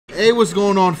Hey, what's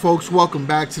going on, folks? Welcome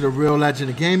back to the Real Legend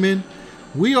of Gaming.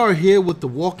 We are here with The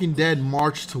Walking Dead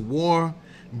March to War,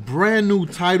 brand new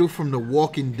title from the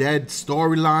Walking Dead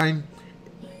storyline.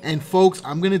 And folks,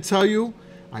 I'm going to tell you,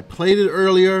 I played it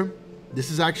earlier. This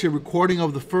is actually a recording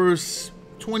of the first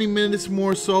 20 minutes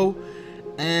more so.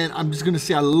 And I'm just going to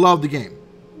say I love the game.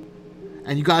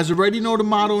 And you guys already know the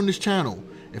motto on this channel.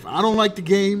 If I don't like the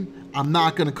game, I'm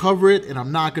not going to cover it and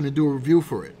I'm not going to do a review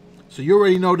for it. So you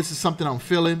already know this is something I'm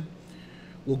feeling.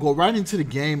 We'll go right into the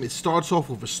game. It starts off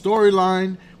with a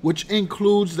storyline, which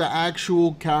includes the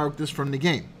actual characters from the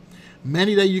game.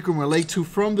 Many that you can relate to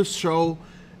from the show.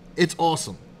 It's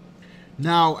awesome.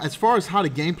 Now, as far as how the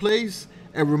game plays,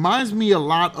 it reminds me a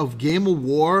lot of Game of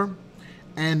War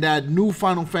and that new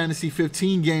Final Fantasy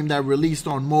 15 game that released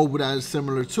on mobile that is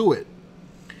similar to it.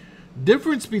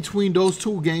 Difference between those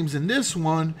two games and this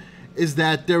one is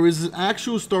that there is an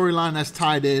actual storyline that's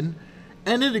tied in,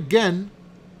 and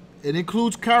it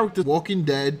includes characters Walking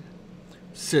Dead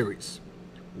series,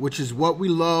 which is what we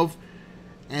love,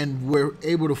 and we're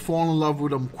able to fall in love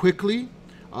with them quickly.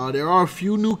 There are a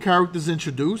few new characters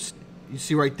introduced. You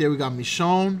see right there, we got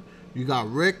Michonne, you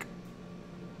got Rick,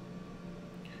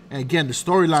 and again, the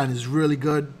storyline is really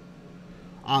good.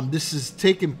 This is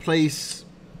taking place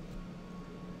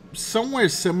somewhere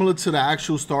similar to the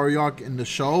actual story arc in the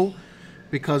show,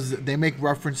 because they make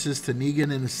references to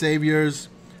Negan and the Saviors.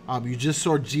 You just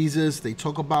saw Jesus. They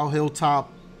talk about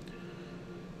Hilltop.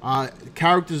 New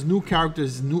characters,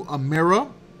 new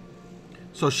Amira.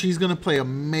 So she's going to play a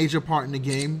major part in the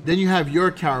game. Then you have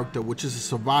your character, which is a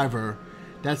survivor,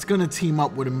 that's going to team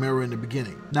up with Amira in the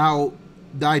beginning. Now,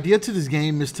 the idea to this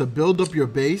game is to build up your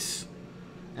base.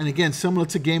 And again, similar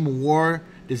to Game of War,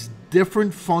 there's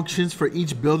different functions for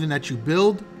each building that you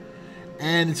build,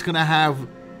 and it's gonna have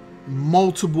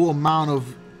multiple amount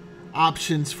of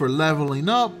options for leveling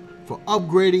up, for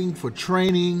upgrading, for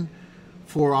training,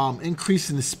 for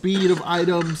increasing the speed of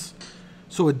items.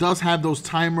 So it does have those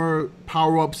timer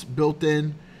power-ups built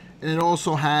in, and it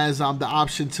also has the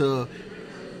option to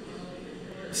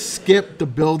skip the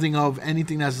building of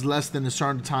anything that's less than a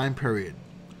certain time period.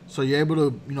 So you're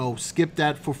able to, skip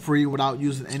that for free without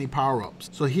using any power-ups.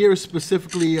 So here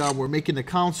specifically, we're making the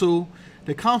console.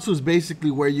 The console is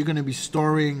basically where you're going to be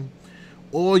storing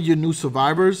all your new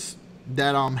survivors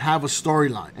that have a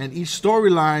storyline. And each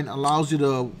storyline allows you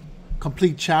to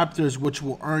complete chapters which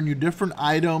will earn you different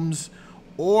items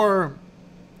or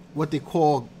what they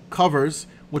call covers,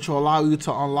 which will allow you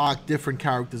to unlock different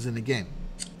characters in the game.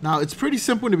 Now, it's pretty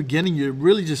simple in the beginning. You're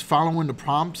really just following the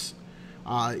prompts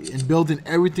and building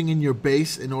everything in your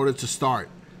base in order to start.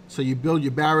 So you build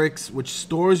your barracks, which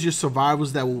stores your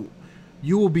survivors that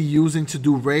you will be using to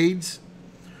do raids,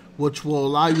 which will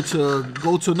allow you to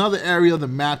go to another area of the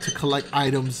map to collect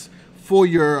items for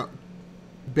your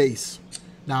base.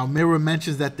 Now, Mira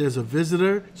mentions that there's a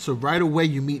visitor, so right away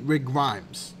you meet Rick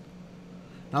Grimes.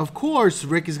 Now, of course,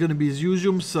 Rick is going to be his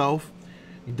usual himself.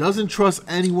 He doesn't trust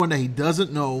anyone that he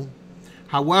doesn't know.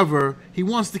 However, he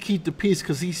wants to keep the peace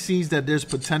because he sees that there's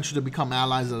potential to become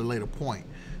allies at a later point.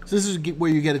 So this is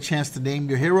where you get a chance to name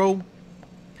your hero.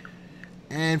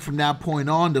 And from that point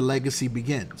on, the legacy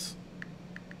begins.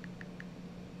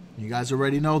 You guys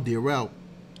already know DaReal.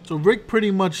 So Rick pretty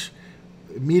much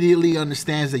immediately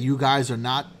understands that you guys are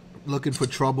not looking for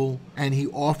trouble, and he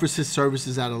offers his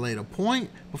services at a later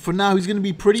point. But for now, he's going to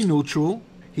be pretty neutral.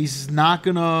 He's not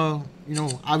going to,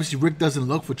 obviously Rick doesn't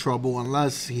look for trouble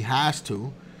unless he has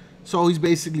to. So he's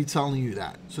basically telling you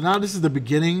that. So now this is the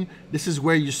beginning. This is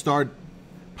where you start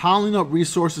piling up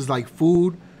resources like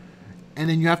food, and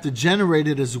then you have to generate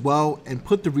it as well and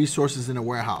put the resources in a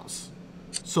warehouse.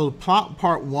 So plot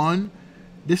part one,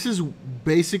 this is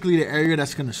basically the area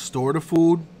that's going to store the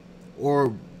food,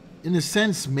 or in a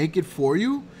sense make it for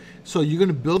you. So you're going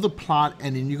to build a plot,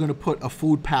 and then you're going to put a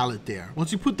food pallet there.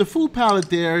 Once you put the food pallet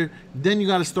there, then you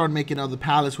got to start making other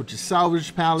pallets, which is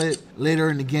salvage pallet, later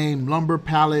in the game lumber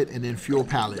pallet, and then fuel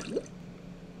pallet.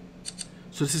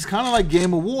 So this is kind of like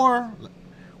Game of War,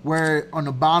 where on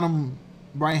the bottom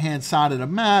right hand side of the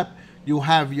map you'll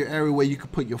have your area where you can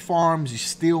put your farms, your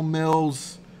steel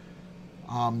mills,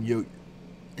 your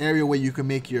area where you can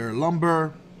make your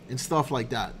lumber and stuff like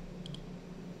that.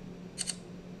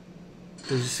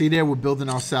 As you see there, we're building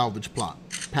our salvage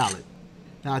pallet.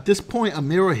 Now at this point,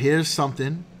 Amira hears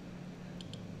something,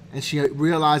 and she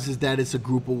realizes that it's a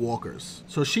group of walkers.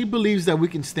 So she believes that we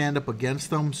can stand up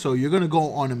against them, so you're going to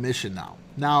go on a mission now.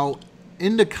 Now,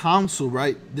 in the console,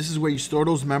 right, this is where you store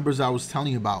those members I was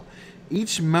telling you about.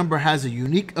 Each member has a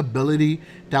unique ability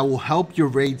that will help your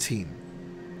raid team.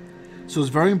 So it's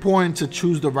very important to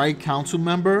choose the right council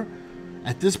member.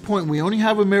 At this point, we only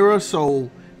have Amira, so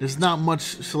there's not much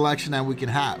selection that we can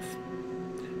have.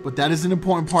 But that is an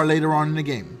important part later on in the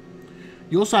game.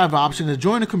 You also have the option to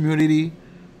join a community.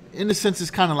 In a sense,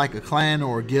 it's kind of like a clan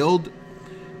or a guild,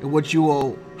 in which you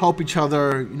will help each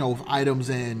other, with items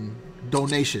and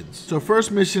donations. So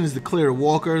first mission is to clear the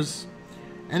walkers,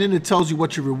 and then it tells you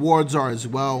what your rewards are as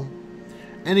well,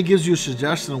 and it gives you a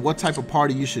suggestion of what type of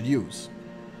party you should use.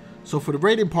 So for the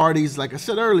raiding parties, like I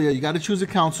said earlier, you got to choose a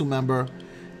council member,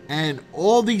 and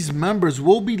all these members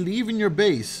will be leaving your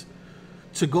base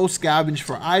to go scavenge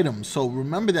for items. So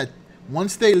remember that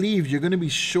once they leave, you're going to be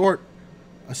short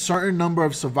a certain number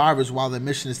of survivors while the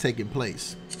mission is taking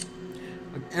place.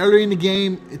 Earlier in the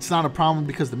game, it's not a problem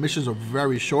because the missions are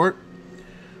very short.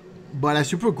 But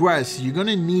as you progress, you're going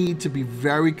to need to be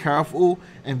very careful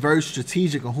and very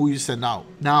strategic on who you send out.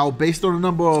 Now, based on the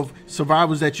number of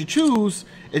survivors that you choose,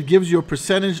 it gives you a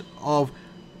percentage of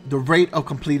the rate of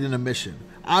completing a mission.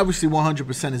 Obviously,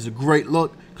 100% is a great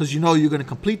look because you're going to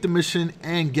complete the mission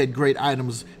and get great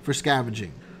items for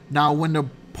scavenging. Now, when the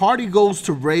party goes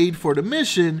to raid for the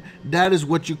mission, that is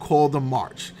what you call the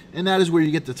march. And that is where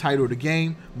you get the title of the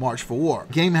game, March for War.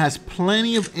 The game has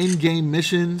plenty of in-game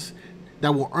missions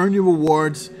that will earn you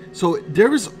rewards. So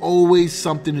there is always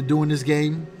something to do in this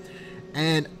game.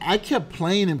 And I kept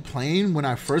playing and playing when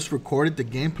I first recorded the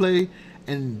gameplay,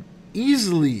 and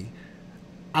easily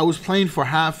I was playing for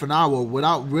half an hour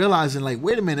without realizing, like,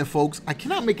 wait a minute, folks, I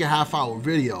cannot make a half-hour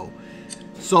video.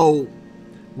 So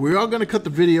we are going to cut the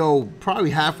video probably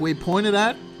halfway point of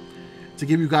that to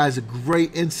give you guys a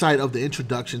great insight of the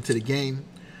introduction to the game.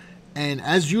 And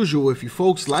as usual, if you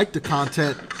folks like the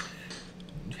content,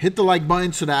 hit the like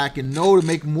button so that I can know to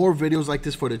make more videos like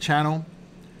this for the channel.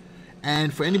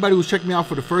 And for anybody who's checking me out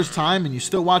for the first time and you're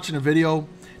still watching the video,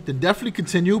 then definitely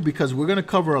continue because we're going to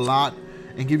cover a lot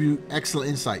and give you excellent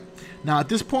insight. Now at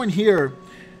this point here,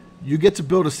 you get to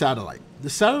build a satellite. The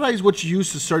satellite is what you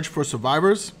use to search for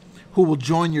survivors who will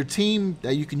join your team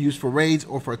that you can use for raids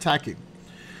or for attacking.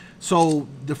 So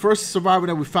the first survivor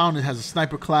that we found, it has a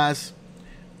sniper class.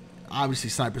 Obviously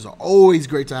snipers are always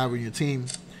great to have on your team.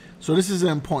 So this is an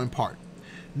important part.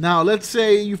 Now let's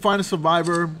say you find a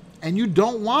survivor and you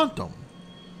don't want them.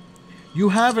 You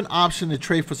have an option to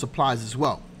trade for supplies as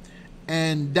well.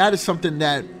 And that is something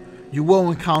that you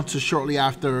will encounter shortly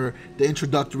after the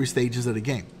introductory stages of the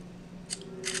game.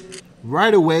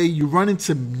 Right away, you run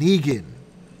into Negan.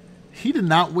 He did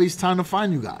not waste time to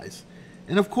find you guys.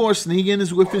 And of course, Negan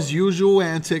is with his usual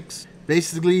antics.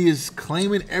 Basically is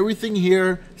claiming everything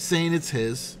here, saying it's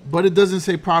his. But it doesn't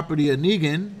say property of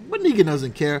Negan. But Negan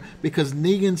doesn't care because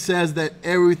Negan says that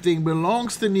everything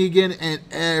belongs to Negan and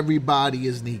everybody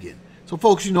is Negan. So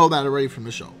folks, you know that already from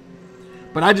the show.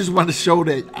 But I just want to show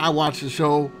that I watch the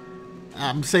show.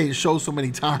 I'm saying show so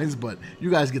many times, but you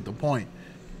guys get the point.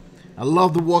 I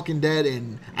love The Walking Dead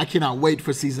and I cannot wait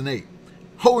for season 8.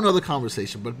 Whole another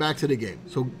conversation, but back to the game.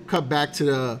 So cut back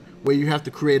to where you have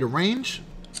to create a range.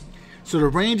 So the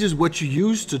range is what you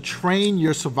use to train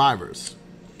your survivors.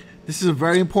 This is a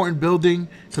very important building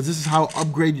because this is how you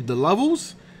upgrade the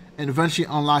levels and eventually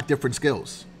unlock different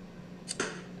skills.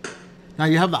 Now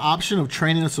you have the option of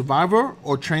training a survivor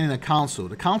or training a council.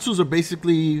 The councils are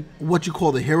basically what you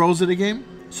call the heroes of the game.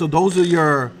 So those are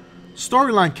your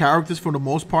storyline characters for the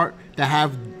most part that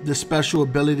have the special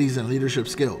abilities and leadership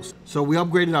skills. So we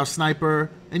upgraded our sniper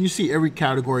and you see every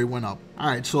category went up.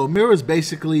 Alright, so Amira is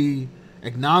basically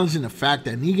acknowledging the fact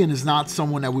that Negan is not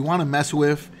someone that we want to mess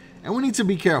with and we need to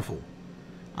be careful.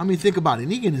 I mean, think about it.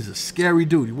 Negan is a scary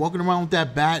dude. You're walking around with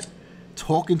that bat,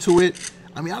 talking to it.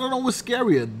 I mean, I don't know what's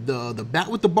scarier, the bat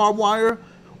with the barbed wire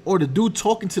or the dude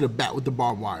talking to the bat with the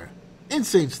barbed wire.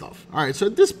 Insane stuff. Alright, so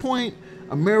at this point,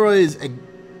 Amira is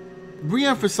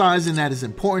re-emphasizing that it's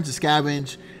important to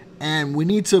scavenge and we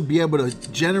need to be able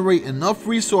to generate enough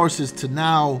resources to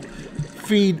now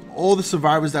feed all the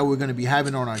survivors that we're going to be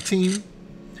having on our team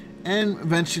and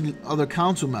eventually other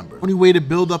council members. The only way to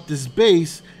build up this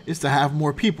base is to have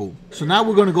more people. So now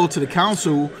we're going to go to the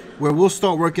council where we'll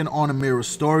start working on Amira's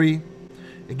story.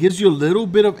 It gives you a little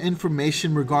bit of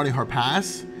information regarding her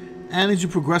past, and as you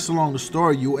progress along the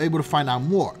story, you're able to find out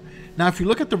more. Now, if you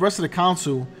look at the rest of the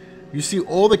council, you see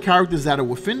all the characters that are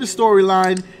within the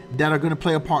storyline that are going to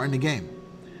play a part in the game.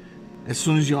 As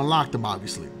soon as you unlock them,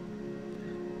 obviously.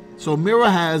 So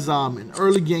Amira has an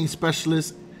early game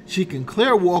specialist. She can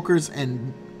clear walkers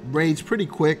and raids pretty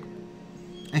quick.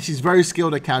 And she's very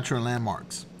skilled at capturing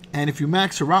landmarks. And if you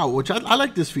max her out, which I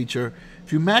like this feature,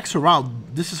 if you max her out,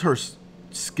 this is her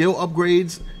skill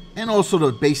upgrades and also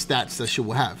the base stats that she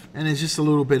will have. And it's just a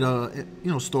little bit of,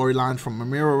 storyline from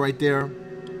Amira right there.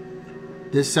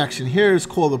 This section here is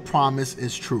called The Promise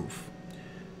is Truth.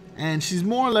 And she's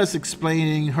more or less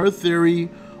explaining her theory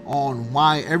on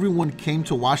why everyone came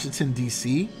to Washington,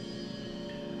 D.C.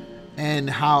 and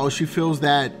how she feels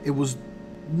that it was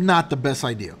not the best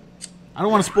idea. I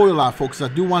don't want to spoil a lot, folks. I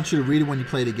do want you to read it when you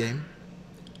play the game.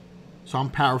 So I'm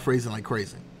paraphrasing like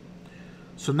crazy.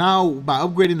 So now, by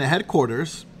upgrading the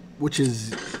headquarters, which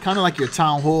is kind of like your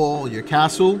town hall, your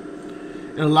castle,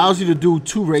 it allows you to do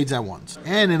 2 raids at once.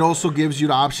 And it also gives you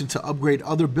the option to upgrade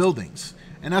other buildings.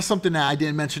 And that's something that I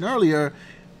didn't mention earlier.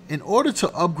 In order to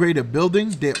upgrade a building,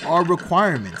 there are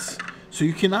requirements. So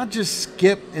you cannot just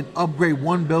skip and upgrade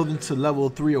one building to level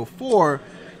 3 or 4.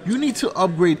 You need to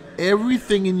upgrade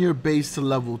everything in your base to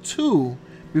level 2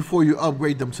 before you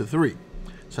upgrade them to 3.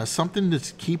 So that's something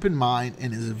to keep in mind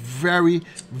and is a very,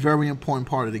 very important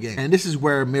part of the game. And this is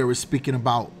where Mira is speaking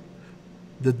about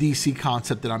the DC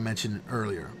concept that I mentioned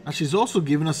earlier. Now, she's also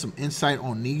giving us some insight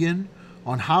on Negan,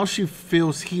 on how she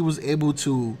feels he was able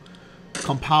to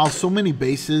compile so many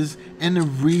bases and the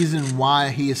reason why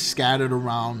he is scattered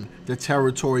around the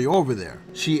territory over there.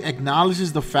 She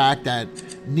acknowledges the fact that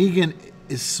Negan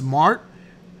is smart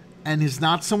and is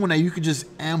not someone that you could just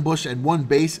ambush at one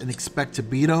base and expect to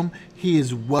beat him. He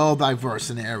is well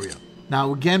diverse in the area.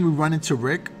 Now again, we run into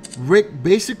Rick. Rick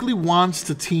basically wants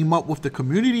to team up with the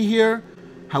community here.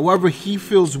 However, he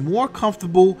feels more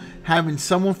comfortable having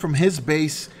someone from his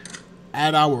base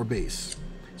at our base.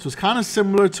 So it's kind of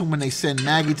similar to when they send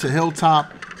Maggie to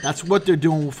Hilltop. That's what they're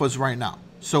doing with us right now.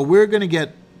 So we're going to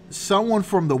get someone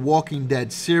from the Walking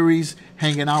Dead series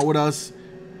hanging out with us,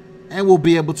 and we'll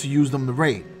be able to use them to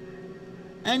raid.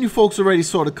 And you folks already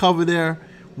saw the cover there.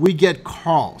 We get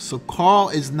Carl. So Carl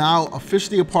is now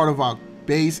officially a part of our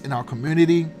base in our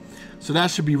community. So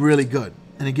that should be really good.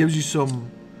 And it gives you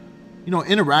some,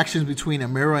 interactions between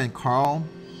Amira and Carl.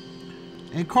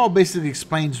 And Carl basically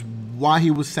explains why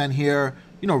he was sent here.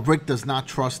 Rick does not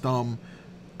trust him.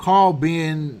 Carl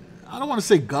being, I don't want to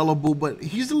say gullible, but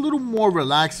he's a little more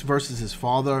relaxed versus his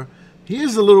father. He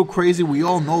is a little crazy. We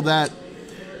all know that.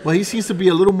 But he seems to be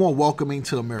a little more welcoming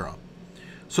to Amira.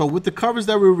 So with the covers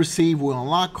that we receive, we'll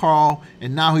unlock Carl,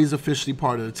 and now he's officially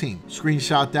part of the team.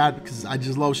 Screenshot that because I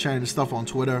just love sharing this stuff on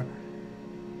Twitter.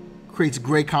 Creates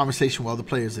great conversation with other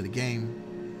players of the game.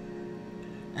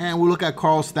 And we'll look at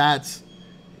Carl's stats.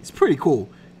 It's pretty cool.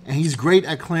 And he's great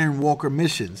at clearing walker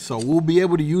missions. So we'll be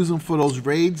able to use him for those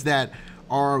raids that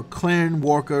are clearing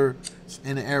walkers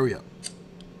in the area.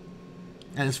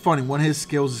 And it's funny, one of his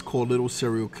skills is called Little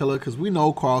Serial Killer, because we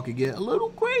know Carl could get a little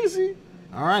crazy.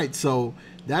 Alright, so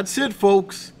that's it,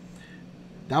 folks.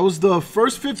 That was the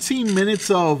first 15 minutes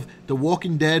of The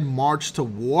Walking Dead March to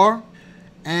War.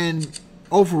 And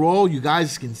overall, you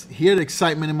guys can hear the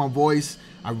excitement in my voice.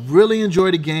 I really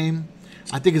enjoyed the game.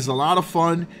 I think it's a lot of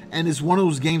fun, and it's one of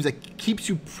those games that keeps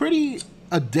you pretty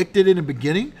addicted in the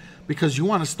beginning because you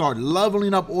want to start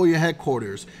leveling up all your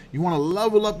headquarters. You want to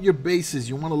level up your bases.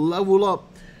 You want to level up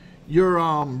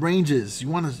your ranges. You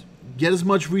want to get as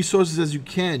much resources as you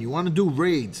can. You want to do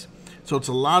raids. So it's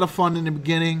a lot of fun in the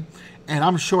beginning, and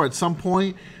I'm sure at some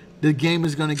point the game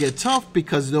is going to get tough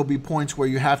because there'll be points where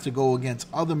you have to go against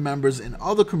other members in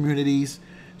other communities.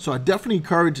 So I definitely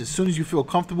encourage, as soon as you feel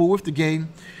comfortable with the game,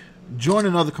 join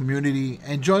another community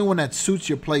and join one that suits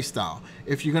your play style.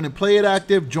 If you're going to play it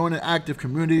active, join an active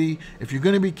community. If you're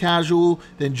going to be casual,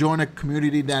 then join a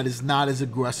community that is not as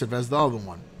aggressive as the other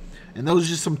one. And those are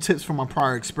just some tips from my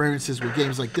prior experiences with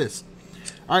games like this.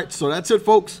 Alright, so that's it,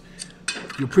 folks.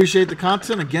 If you appreciate the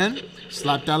content, again,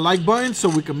 slap that like button so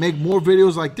we can make more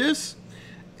videos like this.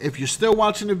 If you're still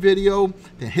watching the video,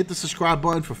 then hit the subscribe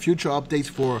button for future updates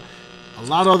for a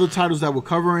lot of other titles that we're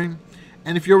covering.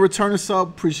 And if you're a returning sub,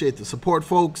 appreciate the support,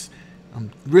 folks.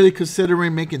 I'm really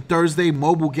considering making Thursday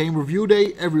mobile game review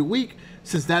day every week,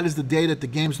 since that is the day that the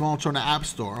games launch on the App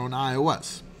Store on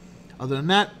iOS. Other than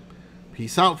that,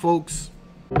 peace out, folks.